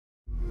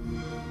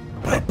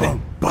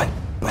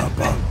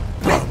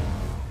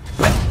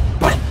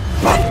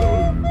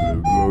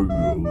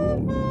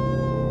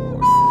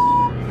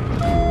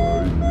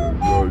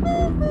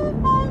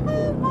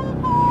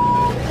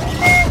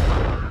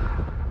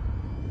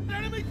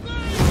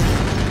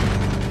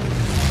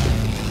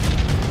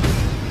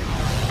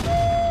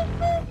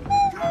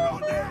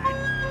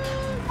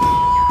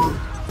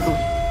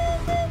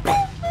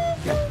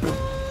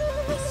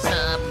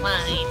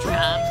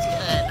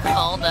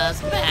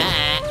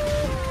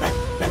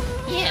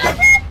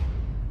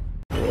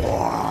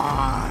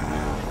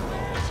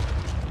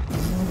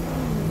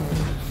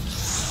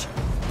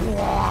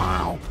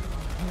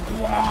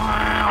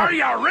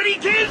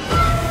kid!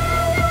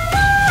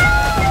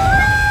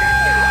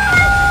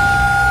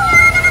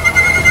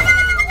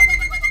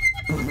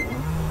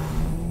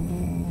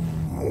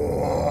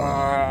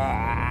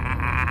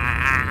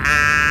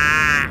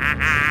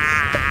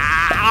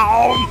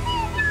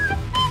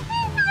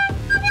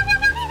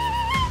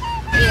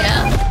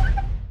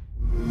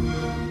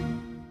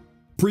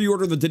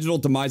 Pre-order the Digital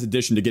Demise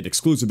Edition to get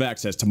exclusive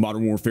access to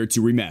Modern Warfare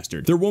 2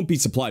 Remastered. There won't be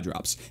supply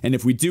drops, and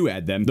if we do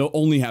add them, they'll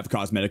only have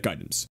cosmetic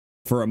items.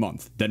 For a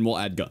month, then we'll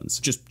add guns.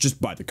 Just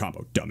buy the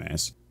combo,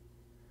 dumbass.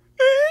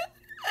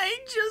 I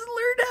just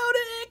learned how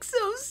to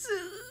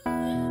exo-suit.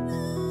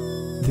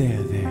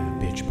 There,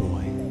 bitch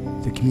boy.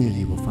 The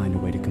community will find a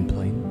way to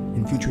complain,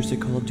 and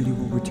futuristic Call of Duty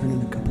will return in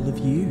a couple of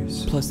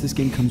years. Plus, this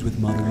game comes with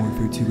Modern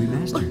Warfare 2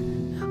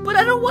 Remastered. But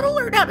I don't want to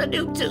learn how to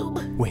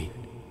noob-tube. Wait,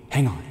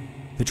 hang on.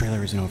 The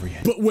trailer isn't over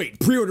yet. But wait,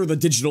 pre-order the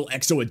Digital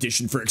EXO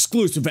Edition for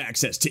exclusive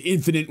access to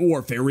Infinite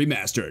Warfare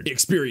Remastered.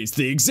 Experience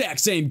the exact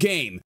same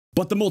game,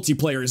 but the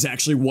multiplayer is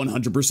actually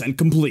 100%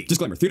 complete.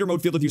 Disclaimer, theater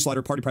mode, field of view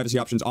slider, party privacy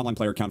options, online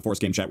player count, force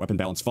game chat, weapon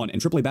balance, fun, and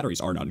AAA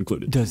batteries are not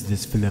included. Does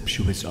this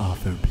voluptuous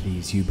offer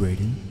please you,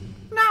 Brayden?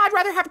 Nah, I'd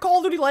rather have Call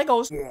of Duty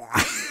Legos.